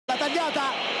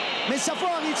sbagliata, messa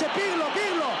fuori, c'è Pirlo,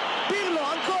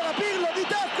 ancora Pirlo di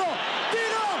tacco,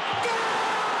 tiro, gol!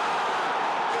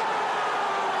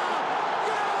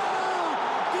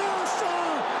 Grosso,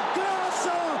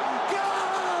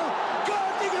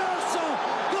 gol di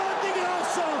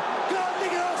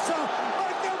Grosso,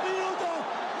 manca un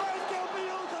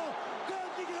minuto, gol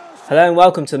di Grosso. Hello and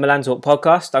welcome to the Milan Talk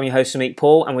podcast. I'm your host Samik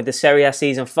Paul, and with the Serie A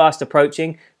season fast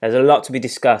approaching, there's a lot to be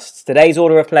discussed. Today's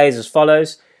order of players as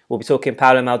follows. We'll be talking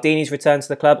Paolo Maldini's return to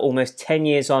the club almost 10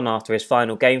 years on after his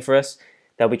final game for us.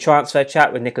 There'll be transfer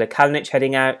chat with Nikola Kalinic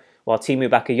heading out, while Timu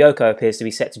Bakayoko appears to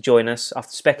be set to join us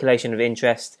after speculation of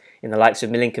interest in the likes of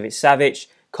Milinkovic-Savic,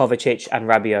 Kovacic and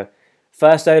Rabiot.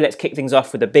 First though, let's kick things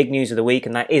off with the big news of the week,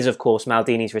 and that is of course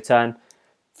Maldini's return.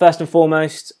 First and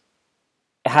foremost,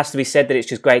 it has to be said that it's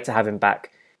just great to have him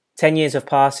back. 10 years have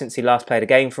passed since he last played a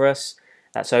game for us.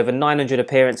 That's over 900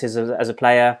 appearances as a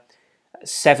player,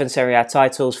 7 Serie A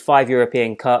titles, 5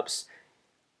 European Cups,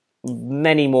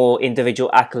 many more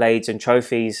individual accolades and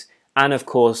trophies, and of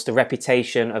course the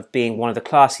reputation of being one of the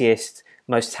classiest,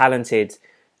 most talented,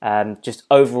 just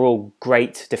overall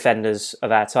great defenders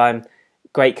of our time.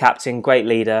 Great captain, great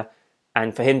leader,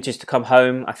 and for him just to come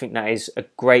home, I think that is a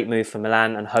great move for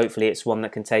Milan, and hopefully it's one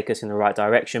that can take us in the right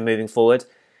direction moving forward.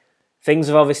 Things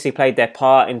have obviously played their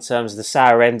part in terms of the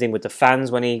sour ending with the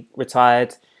fans when he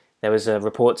retired. There was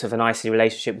reports of an icy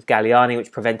relationship with Galliani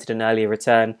which prevented an earlier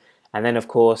return. And then, of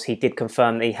course, he did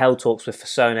confirm that he held talks with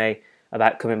Rossoneri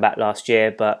about coming back last year.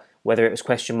 But whether it was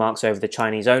question marks over the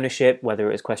Chinese ownership, whether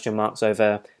it was question marks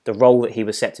over the role that he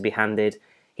was set to be handed,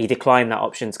 he declined that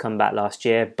option to come back last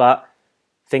year. But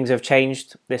things have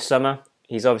changed this summer.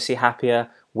 He's obviously happier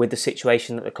with the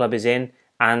situation that the club is in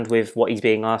and with what he's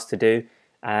being asked to do.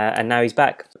 And now he's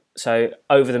back. So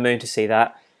over the moon to see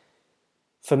that.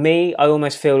 For me, I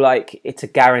almost feel like it's a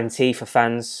guarantee for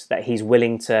fans that he's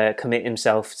willing to commit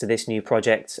himself to this new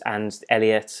project and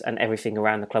Elliott and everything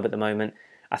around the club at the moment.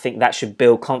 I think that should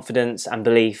build confidence and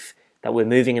belief that we're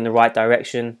moving in the right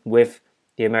direction with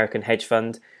the American hedge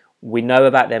fund. We know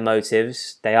about their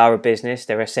motives. They are a business.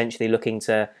 They're essentially looking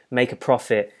to make a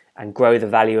profit and grow the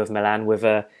value of Milan with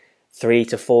a 3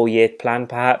 to 4 year plan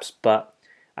perhaps. But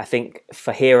I think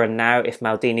for here and now, if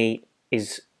Maldini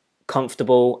is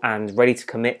comfortable and ready to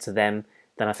commit to them,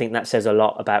 then I think that says a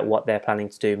lot about what they're planning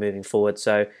to do moving forward.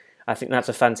 So I think that's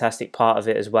a fantastic part of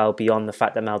it as well, beyond the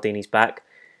fact that Maldini's back.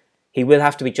 He will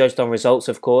have to be judged on results,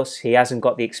 of course. He hasn't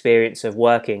got the experience of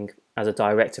working as a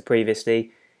director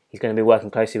previously. He's going to be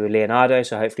working closely with Leonardo,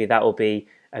 so hopefully that will be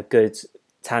a good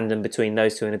tandem between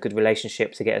those two and a good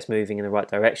relationship to get us moving in the right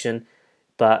direction.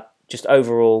 But just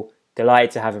overall,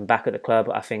 delighted to have him back at the club.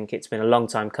 I think it's been a long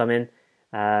time coming.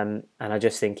 And I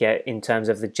just think, yeah, in terms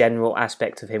of the general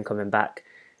aspect of him coming back,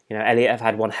 Elliott have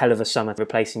had one hell of a summer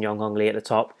replacing Yong Hong Lee at the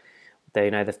top.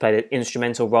 They've played an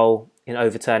instrumental role in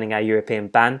overturning our European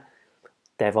ban.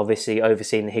 They've obviously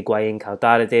overseen the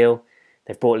Higuain-Caldara deal.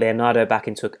 They've brought Leonardo back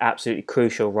into an absolutely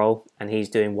crucial role, and he's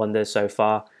doing wonders so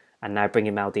far. And now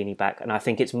bringing Maldini back, and I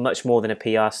think it's much more than a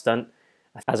PR stunt.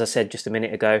 As I said just a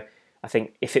minute ago, I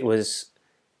think if it was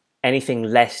anything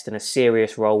less than a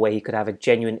serious role where he could have a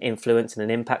genuine influence and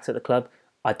an impact at the club,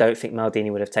 I don't think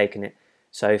Maldini would have taken it.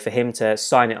 So for him to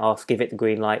sign it off, give it the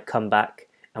green light, come back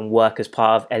and work as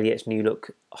part of Elliott's new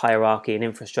look hierarchy and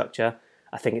infrastructure,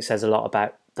 I think it says a lot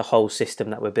about the whole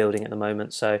system that we're building at the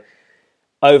moment. So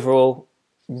overall,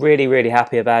 really, really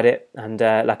happy about it. And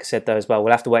like I said though as well,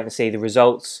 we'll have to wait and see the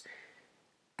results.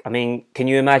 I mean, can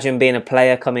you imagine being a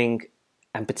player coming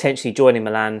and potentially joining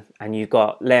Milan, and you've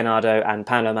got Leonardo and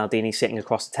Paolo Maldini sitting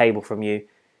across the table from you,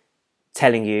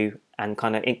 telling you and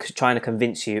kind of trying to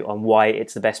convince you on why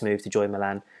it's the best move to join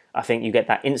Milan? I think you get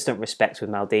that instant respect with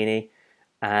Maldini,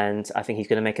 and I think he's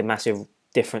going to make a massive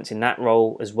difference in that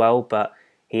role as well. But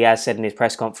he has said in his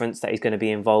press conference that he's going to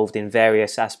be involved in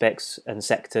various aspects and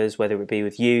sectors, whether it be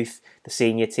with youth, the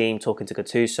senior team, talking to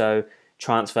Gattuso,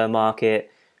 transfer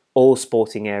market, all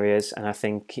sporting areas, and I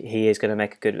think he is going to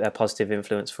make a positive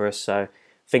influence for us. So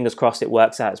fingers crossed it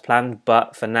works out as planned,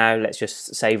 but for now let's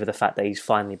just savour the fact that he's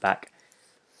finally back.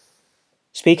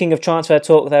 Speaking of transfer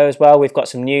talk though as well, we've got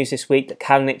some news this week that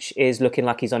Kalinic is looking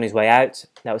like he's on his way out.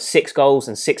 That was 6 goals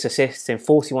and 6 assists in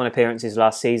 41 appearances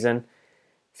last season.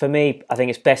 For me, I think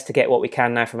it's best to get what we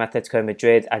can now from Atletico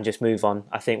Madrid and just move on.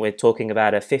 I think we're talking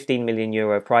about a 15 million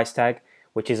euro price tag,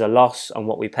 which is a loss on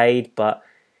what we paid, but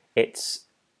it's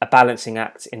a balancing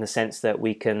act in the sense that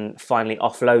we can finally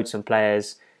offload some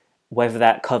players, whether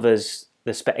that covers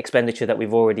the expenditure that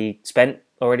we've already spent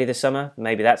this summer,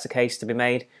 maybe that's a case to be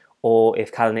made, or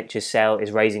if Kalinic's sale is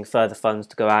raising further funds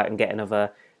to go out and get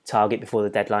another target before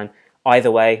the deadline. Either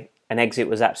way, an exit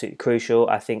was absolutely crucial.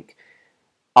 I think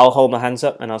I'll hold my hands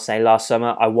up and I'll say last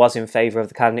summer I was in favour of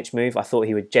the Kalinic move. I thought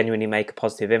he would genuinely make a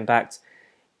positive impact.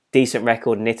 Decent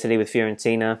record in Italy with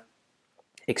Fiorentina,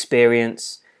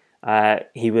 experience.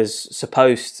 He was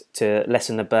supposed to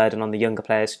lessen the burden on the younger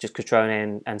players, such as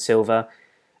Cutrone and Silva.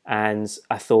 And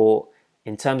I thought,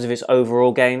 in terms of his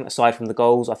overall game, aside from the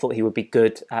goals, I thought he would be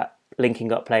good at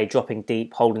linking up play, dropping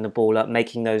deep, holding the ball up,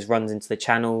 making those runs into the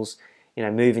channels,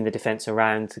 moving the defence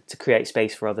around to create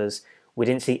space for others. We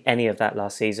didn't see any of that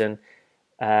last season.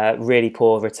 Really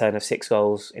poor return of 6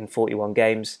 goals in 41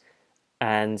 games.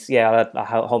 And yeah, I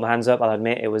hold my hands up. I'll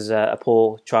admit it was a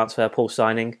poor transfer, poor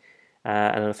signing.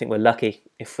 And I think we're lucky,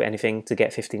 if anything, to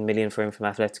get 15 million for him from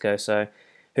Atletico. So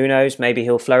who knows? Maybe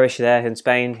he'll flourish there in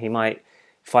Spain. He might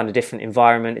find a different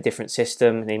environment, a different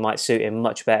system, and he might suit him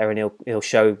much better. And he'll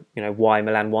show why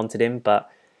Milan wanted him. But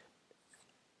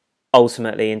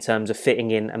ultimately, in terms of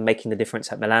fitting in and making the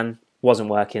difference at Milan, wasn't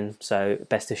working. So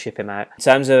best to ship him out. In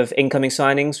terms of incoming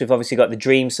signings, we've obviously got the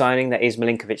dream signing that is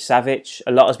Milinkovic-Savic.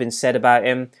 A lot has been said about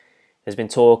him. There's been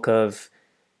talk of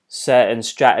certain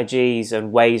strategies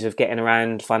and ways of getting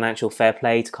around financial fair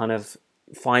play to kind of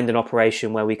find an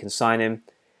operation where we can sign him.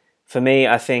 For me,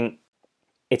 I think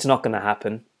it's not going to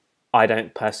happen. I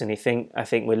don't personally think. I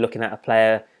think we're looking at a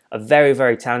player, a very,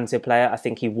 very talented player. I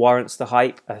think he warrants the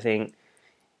hype. I think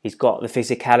he's got the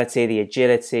physicality, the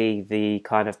agility, the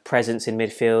kind of presence in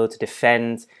midfield to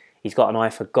defend. He's got an eye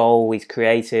for goal. He's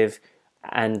creative.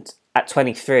 And at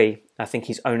 23, I think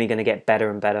he's only going to get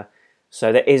better and better.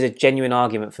 So there is a genuine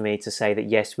argument for me to say that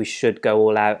yes, we should go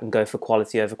all out and go for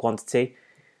quality over quantity.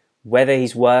 Whether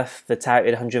he's worth the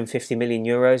touted 150 million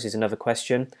euros is another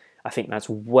question. I think that's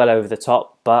well over the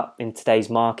top, but in today's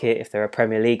market, if there are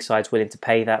Premier League sides willing to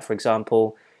pay that, for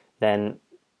example, then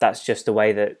that's just the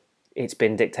way that it's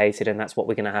been dictated and that's what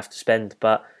we're going to have to spend.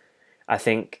 But I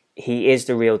think he is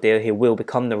the real deal. He will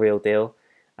become the real deal.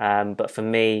 But for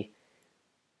me,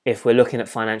 if we're looking at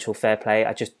financial fair play,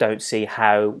 I just don't see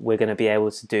how we're going to be able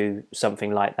to do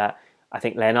something like that. I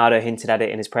think Leonardo hinted at it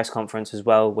in his press conference as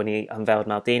well when he unveiled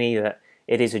Maldini, that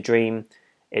it is a dream,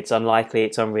 it's unlikely,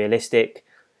 it's unrealistic.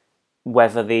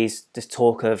 Whether this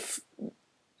talk of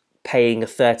paying a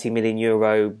 30 million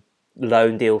euro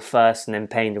loan deal first and then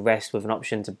paying the rest with an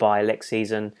option to buy next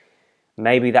season,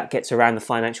 maybe that gets around the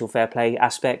financial fair play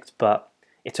aspect, but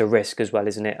it's a risk as well,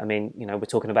 isn't it? I mean, we're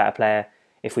talking about a player.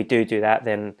 If we do that,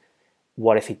 then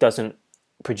what if he doesn't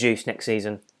produce next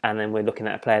season? And then we're looking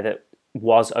at a player that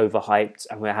was overhyped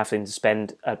and we're having to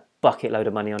spend a bucket load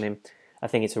of money on him. I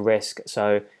think it's a risk.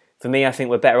 So for me, I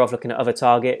think we're better off looking at other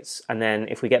targets. And then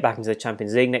if we get back into the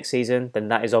Champions League next season, then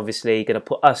that is obviously going to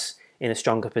put us in a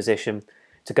stronger position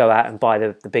to go out and buy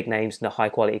the big names and the high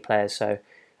quality players. So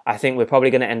I think we're probably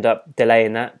going to end up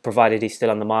delaying that, provided he's still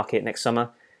on the market next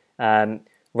summer.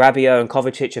 Rabiot and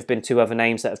Kovacic have been 2 other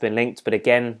names that have been linked. But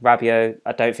again, Rabiot,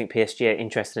 I don't think PSG are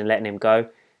interested in letting him go.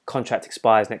 Contract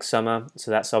expires next summer,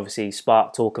 so that's obviously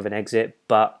sparked talk of an exit.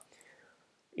 But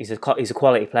he's a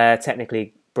quality player,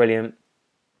 technically brilliant.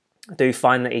 I do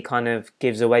find that he kind of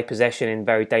gives away possession in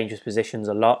very dangerous positions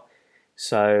a lot.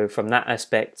 So from that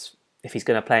aspect, if he's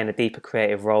going to play in a deeper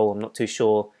creative role, I'm not too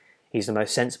sure he's the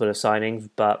most sensible of signings.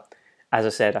 But as I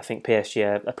said, I think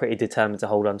PSG are pretty determined to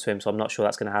hold on to him, so I'm not sure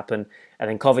that's going to happen. And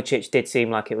then Kovacic did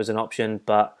seem like it was an option,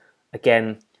 but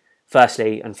again,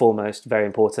 firstly and foremost, very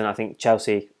important, I think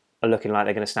Chelsea are looking like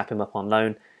they're going to snap him up on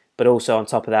loan. But also on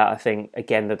top of that, I think,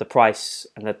 again, that the price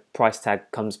and the price tag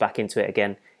comes back into it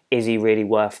again. Is he really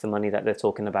worth the money that they're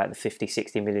talking about, the 50,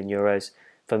 60 million euros?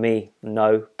 For me,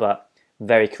 no, but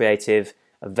very creative,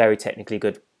 a very technically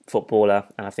good footballer,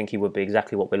 and I think he would be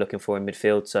exactly what we're looking for in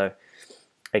midfield. So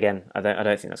again, I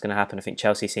don't think that's going to happen. I think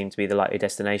Chelsea seem to be the likely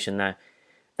destination now.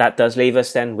 That does leave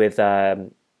us then with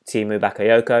Timu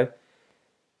Bakayoko.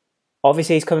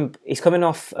 Obviously, he's coming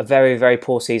off a very, very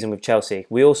poor season with Chelsea.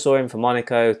 We all saw him for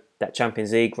Monaco, that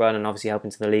Champions League run, and obviously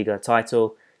helping to the Liga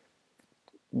title.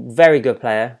 Very good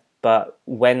player, but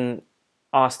when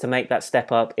asked to make that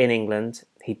step up in England,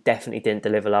 he definitely didn't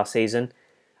deliver last season.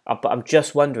 But I'm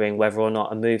just wondering whether or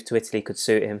not a move to Italy could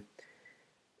suit him.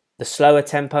 The slower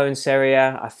tempo in Serie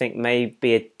A, I think, may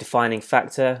be a defining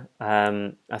factor.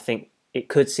 I think it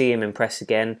could see him impress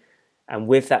again. And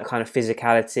with that kind of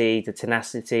physicality, the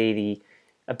tenacity, the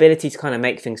ability to kind of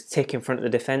make things tick in front of the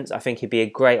defence, I think he'd be a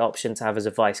great option to have as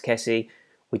a vice Kessie.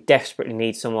 We desperately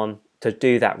need someone to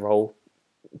do that role.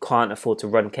 Can't afford to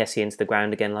run Kessie into the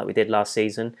ground again like we did last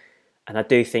season. And I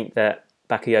do think that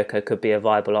Bakayoko could be a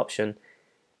viable option.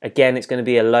 Again, it's going to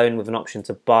be a loan with an option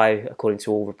to buy, according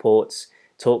to all reports.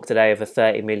 Talk today of a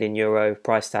 30 million euro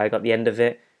price tag at the end of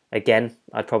it. Again,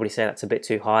 I'd probably say that's a bit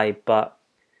too high, but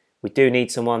We do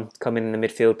need someone to come in the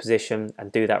midfield position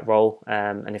and do that role.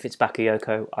 And if it's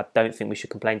Bakayoko, I don't think we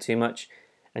should complain too much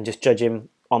and just judge him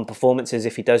on performances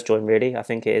if he does join, really. I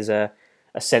think it is a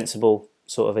sensible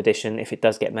sort of addition if it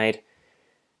does get made.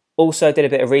 Also did a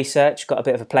bit of research, got a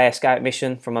bit of a player scout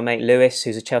mission from my mate Lewis,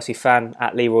 who's a Chelsea fan,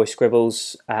 at Leroy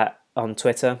Scribbles on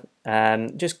Twitter.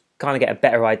 Just kind of get a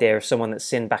better idea of someone that's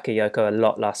seen Bakayoko a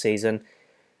lot last season.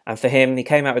 And for him, he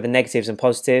came out with the negatives and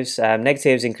positives.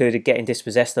 Negatives included getting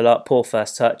dispossessed a lot, poor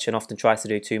first touch, and often tries to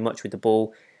do too much with the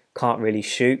ball. Can't really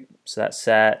shoot, so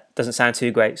that doesn't sound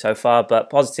too great so far. But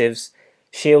positives: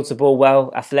 shields the ball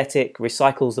well, athletic,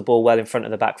 recycles the ball well in front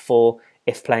of the back four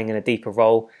if playing in a deeper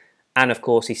role. And of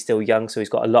course, he's still young, so he's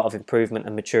got a lot of improvement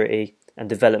and maturity and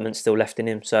development still left in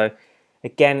him. So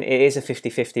again, it is a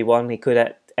 50-50 one. He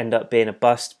could end up being a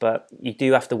bust, but you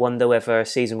do have to wonder whether a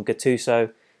season with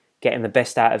Gattuso, getting the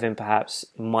best out of him perhaps,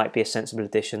 might be a sensible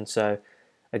addition. So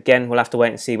again, we'll have to wait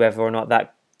and see whether or not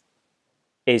that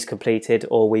is completed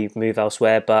or we move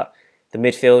elsewhere. But the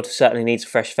midfield certainly needs a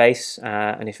fresh face,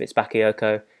 and if it's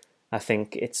Bakayoko, I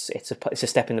think it's a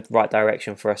step in the right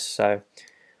direction for us. So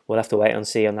we'll have to wait and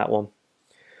see on that one.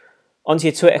 On to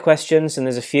your Twitter questions, and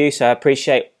there's a few, so I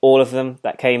appreciate all of them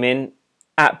that came in.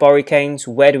 At Borry Canes,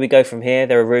 where do we go from here?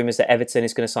 There are rumours that Everton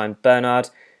is going to sign Bernard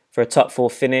for a top four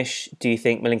finish. Do you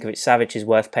think Milinkovic-Savic is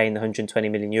worth paying the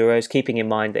 €120 million, keeping in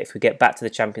mind that if we get back to the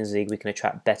Champions League, we can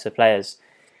attract better players?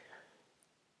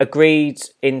 Agreed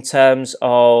in terms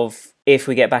of if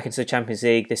we get back into the Champions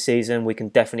League this season, we can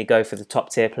definitely go for the top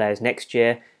tier players next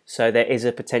year. So there is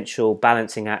a potential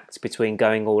balancing act between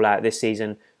going all out this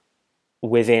season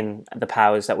within the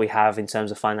powers that we have in terms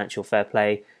of financial fair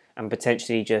play and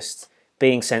potentially just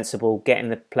being sensible, getting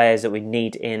the players that we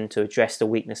need in to address the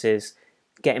weaknesses,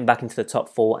 getting back into the top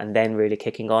four and then really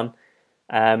kicking on.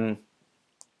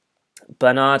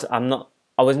 Bernard,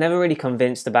 I was never really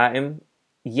convinced about him.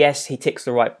 Yes, he ticks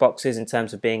the right boxes in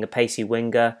terms of being a pacey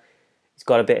winger. He's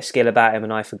got a bit of skill about him,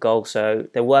 an eye for goal. So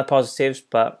there were positives,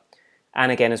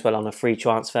 and again as well on a free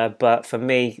transfer. But for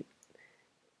me,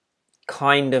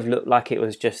 kind of looked like it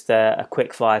was just a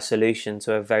quick fire solution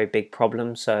to a very big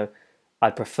problem. So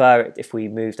I'd prefer it if we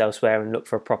moved elsewhere and looked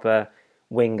for a proper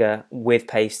winger with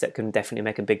pace that can definitely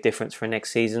make a big difference for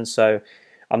next season. So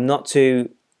I'm not too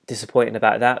disappointed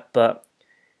about that. But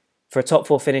for a top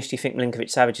four finish, do you think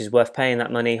Milinkovic-Savic is worth paying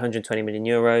that money, €120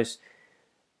 million?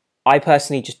 I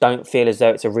personally just don't feel as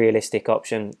though it's a realistic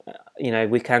option.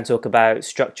 We can talk about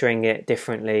structuring it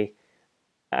differently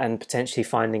and potentially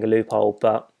finding a loophole,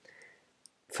 but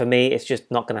for me, it's just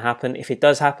not going to happen. If it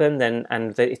does happen, then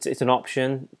it's an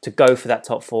option to go for that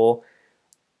top four,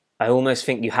 I almost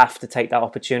think you have to take that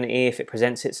opportunity if it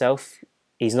presents itself.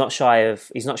 He's not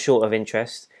short of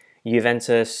interest.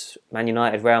 Juventus, Man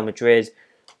United, Real Madrid,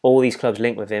 all these clubs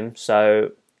link with him.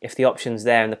 So if the option's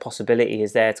there and the possibility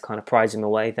is there to kind of prize him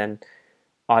away, then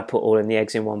I'd put all in the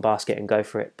eggs in one basket and go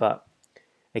for it. But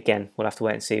again, we'll have to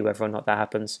wait and see whether or not that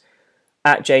happens.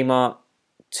 At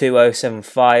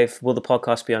JMart2075, will the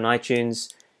podcast be on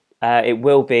iTunes? It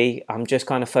will be. I'm just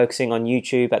kind of focusing on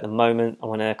YouTube at the moment. I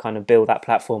want to kind of build that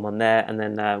platform on there, and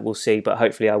then we'll see. But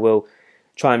hopefully I will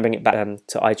try and bring it back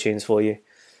to iTunes for you.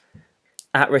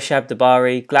 At Rashab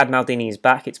Dabari, glad Maldini is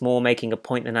back. It's more making a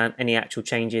point than any actual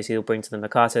changes he'll bring to the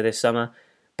Mercato this summer.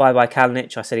 Bye-bye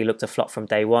Kalinic. I said he looked a flop from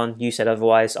day one. You said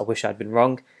otherwise. I wish I'd been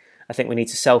wrong. I think we need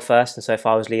to sell first, and so if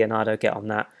I was Leonardo, get on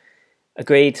that.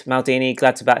 Agreed. Maldini,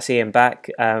 glad to see him back.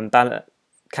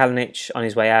 Kalinic on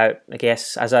his way out. I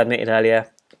guess, as I admitted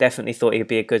earlier, definitely thought he'd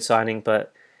be a good signing,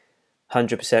 but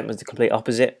 100% was the complete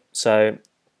opposite. So,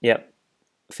 yep,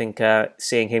 I think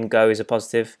seeing him go is a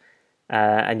positive.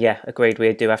 And yeah, agreed,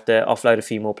 we do have to offload a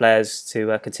few more players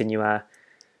to continue our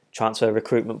transfer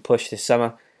recruitment push this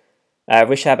summer.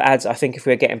 Rishab adds, I think if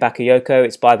we're getting Bakayoko,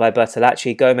 it's bye-bye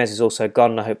Bertolacci. Gomez is also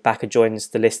gone, and I hope Baka joins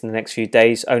the list in the next few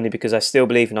days, only because I still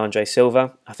believe in Andre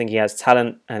Silva. I think he has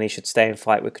talent, and he should stay and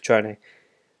fight with Cotrone.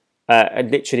 I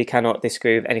literally cannot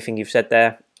disagree with anything you've said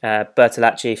there.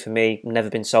 Bertolacci, for me, never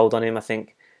been sold on him. I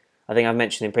think I've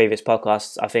mentioned in previous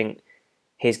podcasts, I think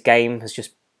his game has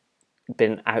just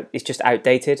been out. It's just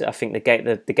outdated. I think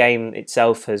the game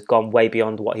itself has gone way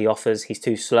beyond what he offers. He's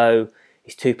too slow.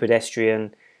 He's too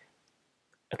pedestrian.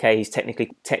 Okay, he's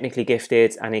technically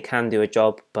gifted and he can do a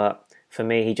job, but for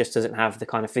me, he just doesn't have the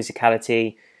kind of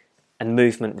physicality and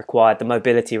movement required, the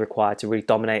mobility required to really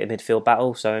dominate a midfield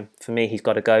battle. So for me, he's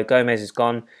got to go. Gomez is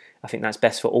gone. I think that's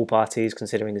best for all parties,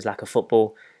 considering his lack of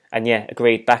football. And yeah,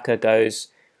 agreed. Baka goes,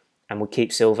 and we'll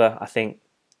keep Silva. I think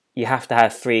you have to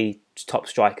have three top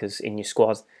strikers in your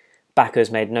squad.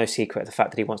 Baka's made no secret of the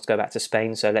fact that he wants to go back to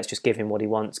Spain, so let's just give him what he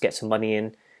wants, get some money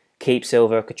in, keep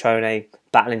Silva, Cutrone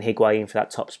battling Higuain for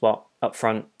that top spot up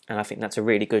front. And I think that's a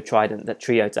really good trident, that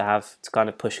trio to have to kind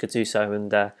of push Gattuso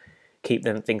and keep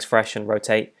them things fresh and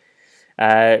rotate.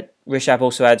 Rishab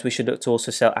also adds we should look to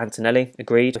also sell Antonelli.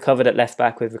 Agreed. We're covered at left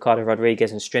back with Ricardo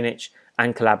Rodriguez and Strinic,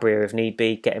 and Calabria if need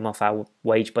be. Get him off our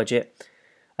wage budget.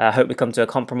 I hope we come to a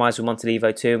compromise with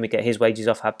Montolivo too and we get his wages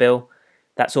off our bill.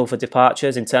 That's all for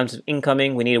departures. In terms of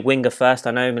incoming, we need a winger first.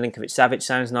 I know Milinkovic-Savic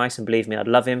sounds nice, and believe me, I'd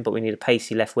love him, but we need a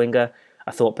pacey left winger.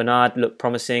 I thought Bernard looked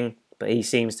promising, but he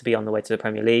seems to be on the way to the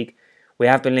Premier League. We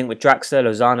have been linked with Draxler,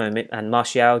 Lozano and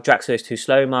Martial. Draxler is too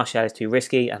slow, Martial is too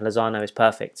risky, and Lozano is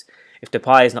perfect. If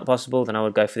Depay is not possible, then I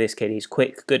would go for this kid. He's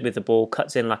quick, good with the ball,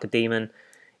 cuts in like a demon.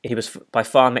 He was by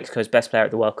far Mexico's best player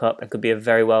at the World Cup and could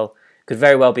very well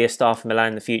be a star for Milan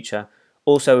in the future.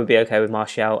 Also would be okay with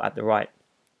Martial at the right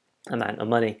amount of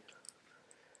money.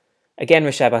 Again,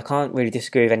 Rishab, I can't really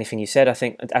disagree with anything you said. I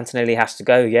think Antonelli has to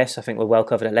go, yes. I think we're well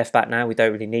covered at left back now. We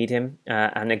don't really need him.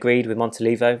 And agreed with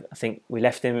Montolivo. I think we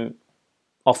left him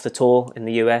off the tour in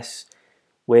the US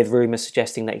with rumours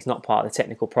suggesting that he's not part of the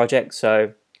technical project.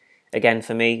 So, again,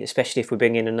 for me, especially if we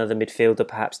bring in another midfielder,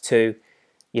 perhaps two,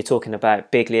 you're talking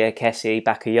about Biglia, Kessie,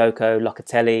 Bakayoko,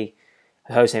 Locatelli.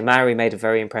 Jose Mari made a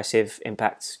very impressive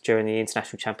impact during the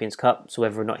International Champions Cup. So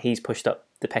whether or not he's pushed up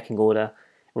the pecking order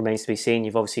remains to be seen.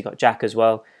 You've obviously got Jack as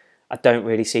well. I don't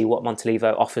really see what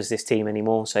Montolivo offers this team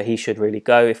anymore, so he should really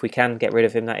go if we can get rid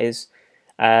of him, that is.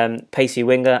 Pacey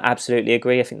winger, absolutely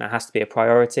agree. I think that has to be a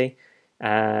priority.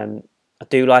 I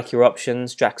do like your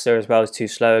options. Draxler as well is too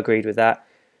slow, agreed with that.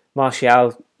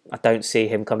 Martial, I don't see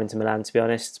him coming to Milan, to be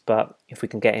honest, but if we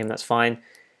can get him, that's fine.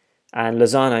 And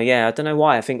Lozano, yeah, I don't know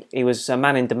why. I think he was a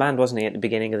man in demand, wasn't he, at the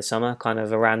beginning of the summer, kind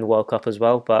of around the World Cup as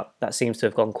well, but that seems to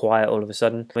have gone quiet all of a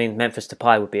sudden. I mean, Memphis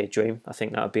Depay would be a dream. I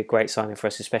think that would be a great signing for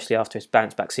us, especially after his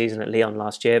bounce-back season at Lyon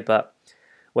last year, but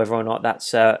whether or not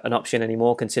that's an option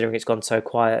anymore, considering it's gone so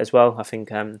quiet as well, I think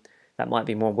that might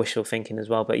be more wishful thinking as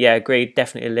well. But yeah, agreed,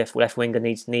 definitely a left winger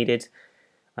needed.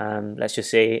 Let's just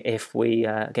see if we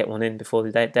get one in before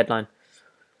the deadline.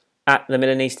 At the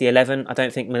Milanisti 11, I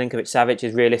don't think Milinkovic-Savic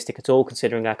is realistic at all,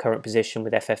 considering our current position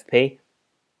with FFP.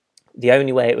 The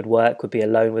only way it would work would be a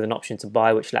loan with an option to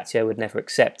buy, which Lazio would never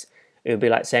accept. It would be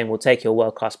like saying, we'll take your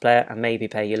world-class player and maybe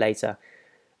pay you later.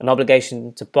 An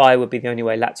obligation to buy would be the only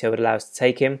way Lazio would allow us to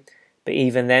take him. But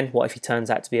even then, what if he turns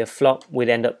out to be a flop? We'd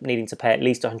end up needing to pay at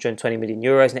least 120 million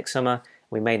euros next summer.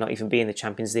 We may not even be in the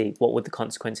Champions League. What would the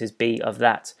consequences be of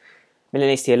that?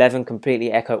 Milanisti 11,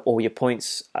 completely echo all your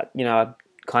points. I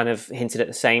kind of hinted at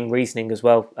the same reasoning as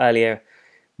well earlier,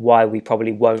 why we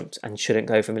probably won't and shouldn't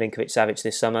go for Milinkovic-Savic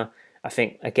this summer. I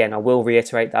think, again, I will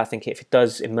reiterate that I think if it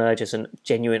does emerge as a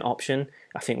genuine option,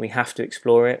 I think we have to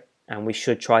explore it and we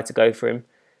should try to go for him.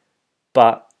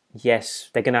 But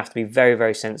yes, they're going to have to be very,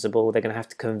 very sensible. They're going to have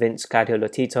to convince Claudio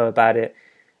Lotito about it,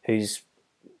 who's,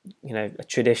 a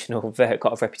traditional,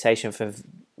 got a reputation for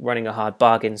running a hard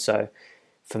bargain. So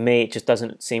for me, it just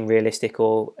doesn't seem realistic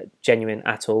or genuine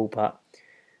at all. But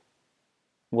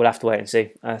we'll have to wait and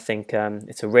see. I think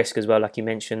it's a risk as well, like you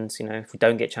mentioned. If we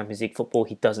don't get Champions League football,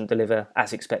 he doesn't deliver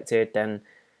as expected, then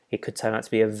it could turn out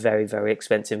to be a very, very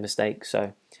expensive mistake.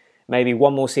 So maybe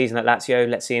one more season at Lazio.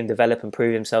 Let's see him develop and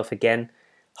prove himself again.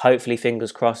 Hopefully,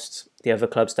 fingers crossed, the other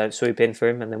clubs don't swoop in for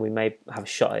him, and then we may have a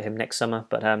shot at him next summer.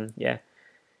 But yeah,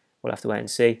 we'll have to wait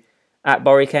and see. At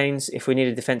Borry Canes, if we need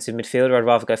a defensive midfielder, I'd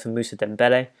rather go for Moussa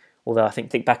Dembele. Although I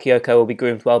think Bakayoko will be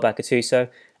groomed well by Gattuso.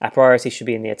 Our priority should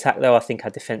be in the attack though. I think our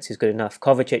defence is good enough.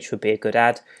 Kovacic would be a good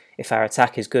add. If our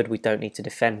attack is good, we don't need to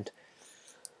defend.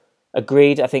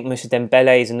 Agreed. I think Moussa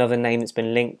Dembele is another name that's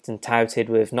been linked and touted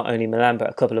with not only Milan but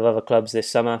a couple of other clubs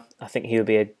this summer. I think he would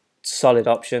be a solid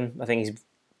option. I think he's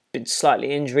been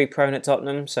slightly injury prone at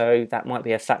Tottenham, so that might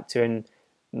be a factor in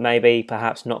maybe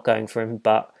perhaps not going for him,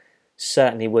 but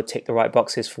certainly would tick the right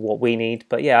boxes for what we need.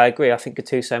 But yeah, I agree. I think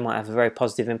Gattuso might have a very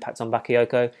positive impact on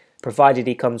Bakayoko, provided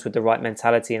he comes with the right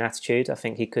mentality and attitude. I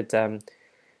think he could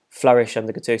flourish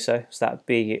under Gattuso, so that would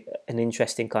be an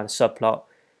interesting kind of subplot.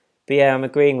 But yeah, I'm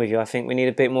agreeing with you. I think we need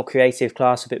a bit more creative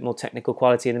class, a bit more technical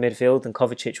quality in the midfield, and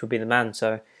Kovacic would be the man.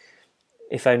 So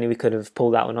if only we could have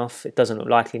pulled that one off. It doesn't look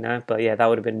likely now, but yeah, that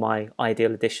would have been my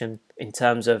ideal addition in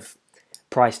terms of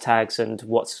price tags and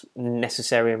what's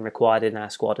necessary and required in our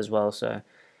squad as well. So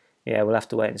yeah, we'll have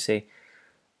to wait and see.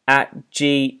 At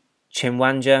G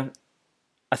Chinwanja,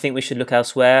 I think we should look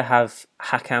elsewhere, have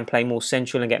Hakan play more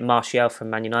central and get Martial from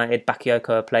Man United,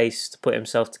 Bakayoko a place to put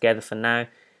himself together for now.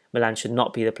 Milan should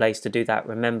not be the place to do that.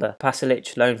 Remember,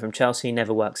 Pasalic, loan from Chelsea,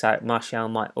 never works out. Martial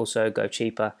might also go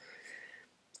cheaper.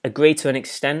 Agree to an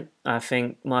extent. I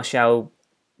think Martial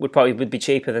would probably be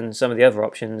cheaper than some of the other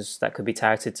options that could be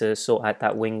touted to sort out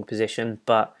that wing position.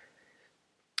 But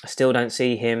I still don't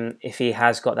see him, if he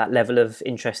has got that level of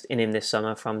interest in him this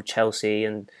summer from Chelsea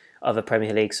and other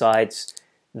Premier League sides,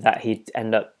 that he'd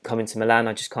end up coming to Milan.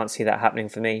 I just can't see that happening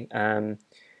for me.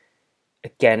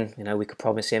 Again, we could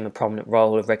promise him a prominent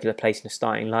role, a regular place in the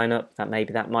starting lineup.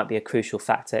 That might be a crucial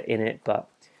factor in it, but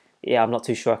yeah, I'm not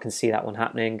too sure I can see that one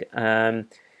happening. And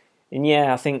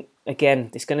yeah, I think again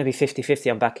it's going to be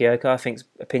 50-50 on Bakayoko. I think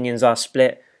opinions are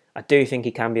split. I do think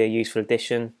he can be a useful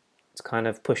addition to kind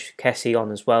of push Kessie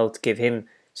on as well, to give him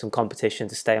some competition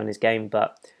to stay on his game.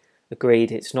 But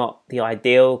agreed, it's not the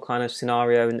ideal kind of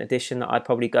scenario and addition that I'd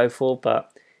probably go for.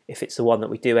 But if it's the one that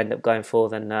we do end up going for,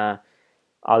 then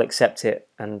I'll accept it,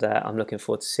 and I'm looking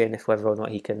forward to seeing whether or not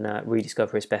he can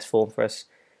rediscover his best form for us.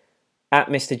 At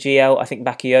Mr. GL, I think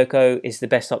Bakayoko is the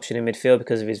best option in midfield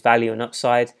because of his value and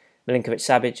upside.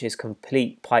 Milinkovic-Savic is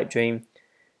complete pipe dream.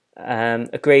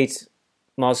 Agreed,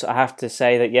 Moz, I have to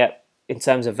say that, yeah, in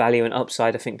terms of value and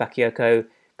upside, I think Bakayoko,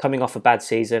 coming off a bad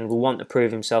season, will want to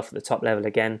prove himself at the top level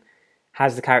again,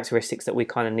 has the characteristics that we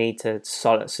kind of need to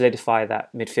solidify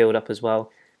that midfield up as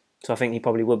well. So I think he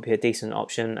probably would be a decent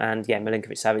option. And yeah,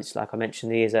 Milinkovic-Savic, like I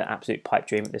mentioned, he is an absolute pipe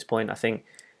dream at this point. I think,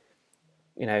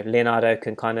 Leonardo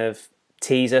can kind of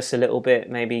tease us a little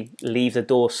bit, maybe leave the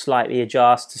door slightly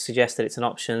ajar to suggest that it's an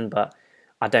option, but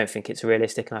I don't think it's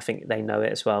realistic, and I think they know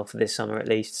it as well for this summer at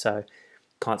least, so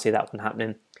can't see that one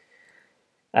happening.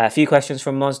 A few questions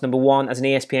from Moz. Number one, as an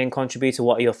ESPN contributor,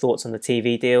 what are your thoughts on the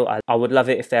TV deal? I would love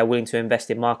it if they're willing to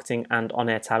invest in marketing and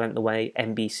on-air talent the way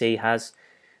NBC has.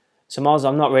 So Moz,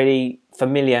 I'm not really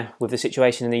familiar with the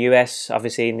situation in the US.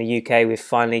 Obviously in the UK we've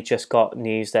finally just got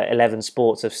news that 11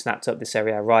 Sports have snapped up the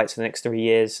Serie A rights for the next 3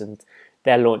 years, and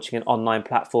they're launching an online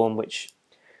platform which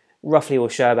roughly will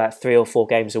show about 3 or 4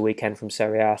 games a weekend from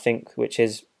Serie A, I think, which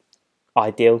is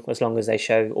ideal. As long as they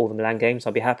show all the Milan games,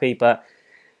 I'll be happy. But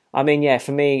I mean, yeah,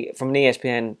 for me, from an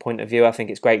ESPN point of view, I think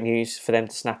it's great news for them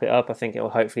to snap it up. I think it will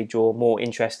hopefully draw more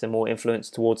interest and more influence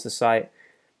towards the site.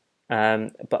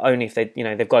 But only if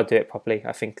they've got to do it properly.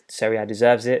 I think Serie A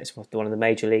deserves it. It's one of the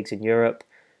major leagues in Europe,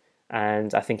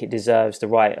 and I think it deserves the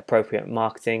right, appropriate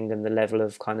marketing and the level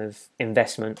of kind of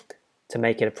investment to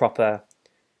make it a proper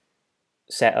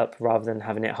setup rather than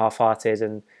having it half-hearted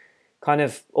and kind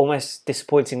of almost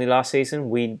disappointingly last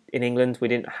season. In England we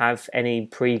didn't have any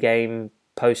pre-game,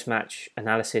 post-match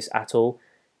analysis at all.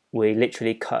 We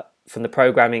literally cut from the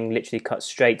programming, cut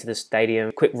straight to the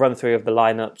stadium, quick run through of the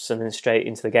lineups and then straight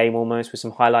into the game almost with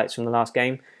some highlights from the last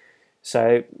game.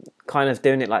 So kind of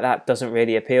doing it like that doesn't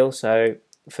really appeal. So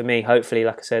for me, hopefully,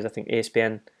 like I said, I think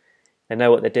ESPN, they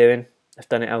know what they're doing. They've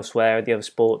done it elsewhere at the other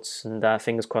sports, and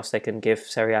fingers crossed they can give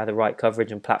Serie A the right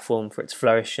coverage and platform for its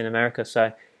flourish in America.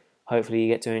 So hopefully you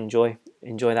get to enjoy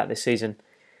that this season.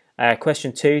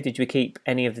 Question 2, did we keep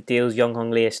any of the deals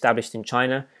Yonghong Lee established in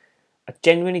China? I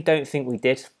genuinely don't think we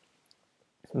did.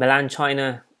 Milan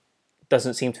China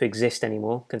doesn't seem to exist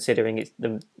anymore, considering it's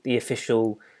the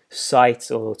official site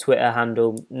or Twitter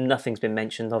handle. Nothing's been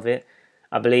mentioned of it.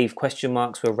 I believe question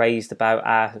marks were raised about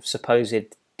our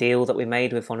supposed deal that we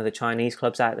made with one of the Chinese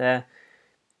clubs out there.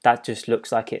 That just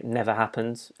looks like it never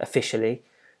happened officially.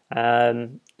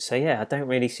 So yeah, I don't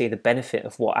really see the benefit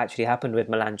of what actually happened with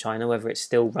Milan China, whether it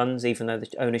still runs even though the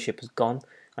ownership has gone.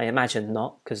 I imagine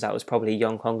not, because that was probably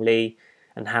Yonghong Lee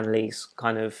and Han Lee's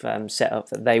kind of setup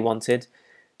that they wanted.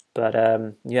 But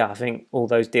yeah, I think all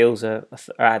those deals are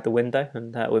out the window,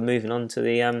 and we're moving on to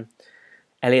the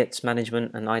Elliott's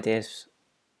management and ideas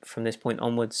from this point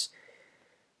onwards.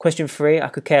 Question 3, I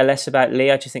could care less about Lee.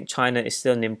 I just think China is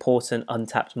still an important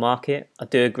untapped market. I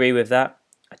do agree with that.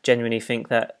 I genuinely think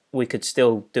that we could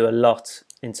still do a lot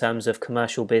in terms of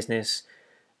commercial business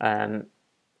and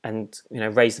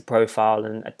raise the profile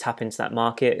and tap into that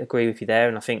market. I agree with you there.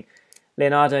 And I think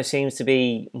Leonardo seems to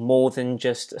be more than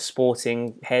just a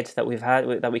sporting head that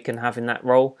we can have in that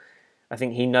role. I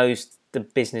think he knows the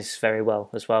business very well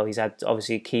as well. He's had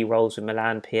obviously key roles with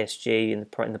Milan, PSG in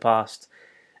the past,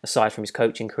 aside from his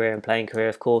coaching career and playing career,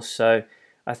 of course. So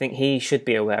I think he should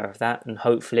be aware of that, and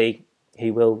hopefully he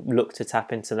will look to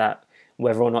tap into that,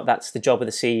 whether or not that's the job of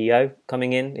the CEO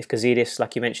coming in. If Gazidis,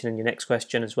 like you mentioned in your next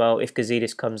question as well, if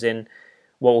Gazidis comes in,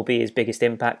 what will be his biggest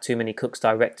impact? Too many cooks,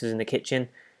 directors in the kitchen.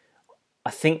 I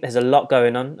think there's a lot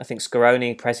going on. I think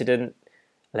Scaroni, president,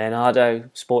 Leonardo,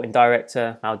 sporting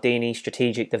director, Maldini,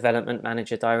 strategic development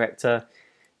manager, director.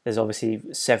 There's obviously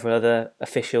several other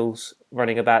officials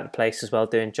running about the place as well,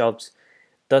 doing jobs.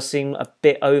 Does seem a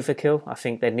bit overkill. I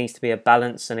think there needs to be a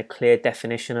balance and a clear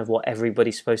definition of what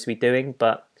everybody's supposed to be doing.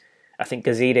 But I think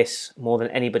Gazidis, more than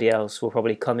anybody else, will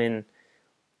probably come in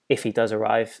if he does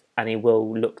arrive, and he will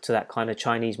look to that kind of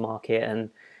Chinese market and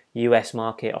US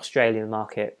market, Australian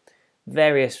market,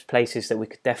 various places that we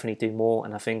could definitely do more.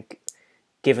 And I think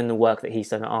given the work that he's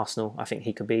done at Arsenal, I think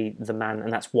he could be the man,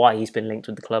 and that's why he's been linked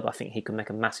with the club. I think he could make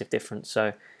a massive difference.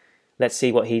 So let's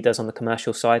see what he does on the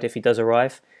commercial side if he does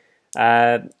arrive.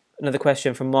 Another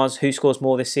question from Moz: who scores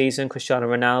more this season, Cristiano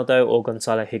Ronaldo or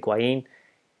Gonzalo Higuain?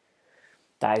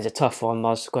 That is a tough one,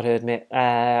 Moz, got to admit.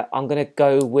 I'm going to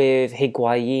go with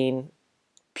Higuain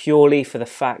purely for the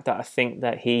fact that I think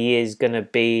that he is going to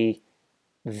be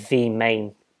the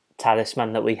main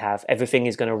talisman that we have. Everything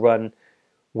is going to run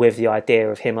with the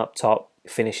idea of him up top,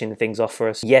 finishing things off for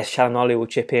us. Yes, Çalhanoğlu will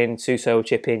chip in, Suso will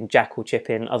chip in, Jack will chip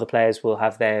in, other players will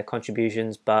have their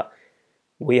contributions, but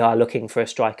we are looking for a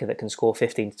striker that can score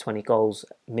 15 to 20 goals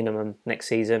minimum next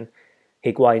season.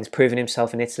 Higuain's proven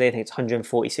himself in Italy. I think it's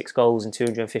 146 goals in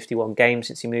 251 games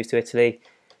since he moved to Italy.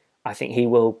 I think he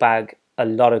will bag a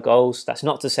lot of goals. That's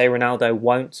not to say Ronaldo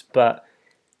won't, but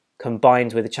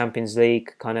combined with the Champions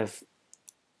League kind of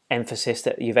emphasis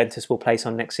that Juventus will place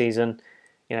on next season,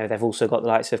 you know, they've also got the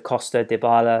likes of Costa,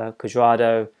 Dybala,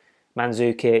 Cuadrado,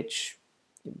 Mandzukic,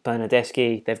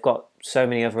 Bernardeschi. They've got so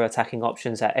many other attacking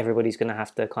options that everybody's going to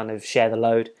have to kind of share the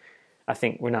load. I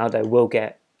think Ronaldo will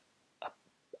get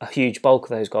a huge bulk of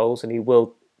those goals and he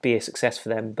will be a success for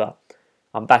them, but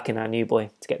I'm backing our new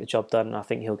boy to get the job done, and I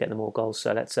think he'll get the more goals.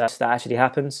 So let's that actually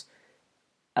happens.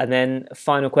 And then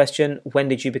final question: when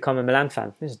did you become a Milan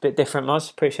fan? This is a bit different, Moz.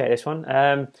 Appreciate this one.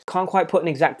 Can't quite put an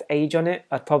exact age on it.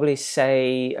 I'd probably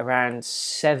say around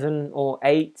 7 or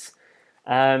 8.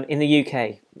 In the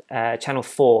UK, Channel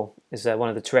 4 is one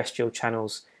of the terrestrial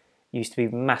channels. Used to be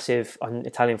massive on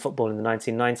Italian football in the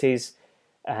 1990s.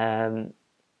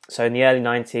 So in the early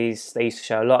 90s, they used to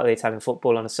show a lot of the Italian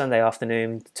football on a Sunday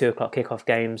afternoon, 2 o'clock kickoff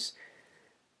games.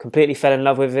 Completely fell in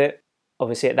love with it.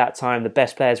 Obviously at that time, the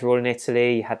best players were all in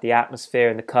Italy. You had the atmosphere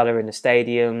and the colour in the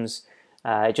stadiums.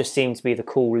 It just seemed to be the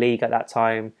cool league at that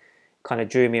time. Kind of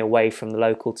drew me away from the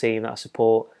local team that I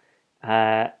support.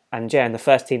 And the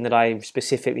first team that I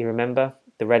specifically remember,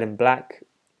 the red and black,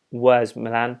 was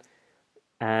Milan.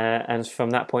 And from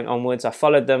that point onwards, I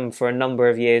followed them for a number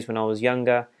of years when I was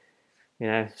younger. You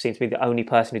know, seemed to be the only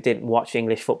person who didn't watch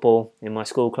English football in my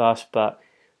school class, but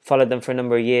followed them for a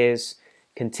number of years,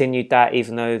 continued that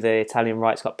even though the Italian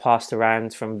rights got passed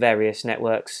around from various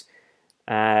networks,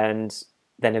 and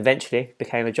then eventually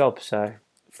became a job. So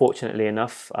fortunately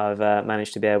enough, I've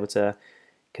managed to be able to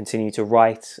continue to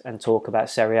write and talk about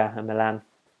Serie A and Milan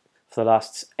for the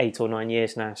last 8 or 9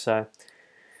 years now. So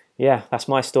yeah, that's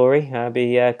my story. It'd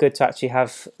be good to actually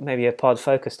have maybe a pod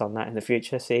focused on that in the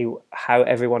future, see how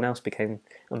everyone else became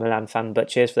a Milan fan. But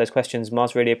cheers for those questions,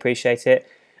 Mars. Really appreciate it.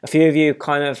 A few of you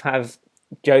kind of have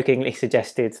jokingly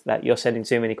suggested that you're sending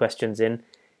too many questions in.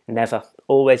 Never.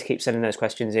 Always keep sending those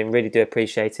questions in. Really do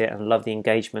appreciate it and love the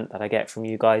engagement that I get from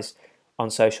you guys on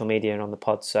social media and on the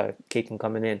pod. So keep them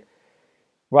coming in.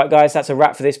 Right, guys, that's a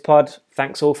wrap for this pod.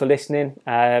 Thanks all for listening.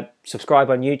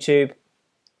 Subscribe on YouTube.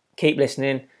 Keep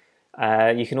listening.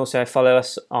 You can also follow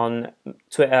us on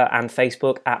Twitter and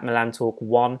Facebook at Milan Talk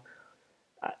 1.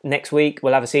 Next week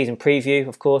we'll have a season preview,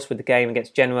 of course, with the game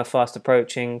against Genoa fast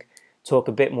approaching. Talk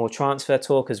a bit more transfer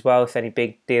talk as well, if any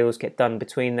big deals get done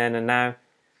between then and now.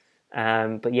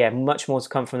 But yeah, much more to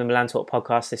come from the Milan Talk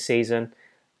podcast this season.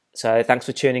 So thanks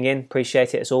for tuning in.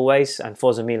 Appreciate it as always, and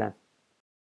Forza Milan.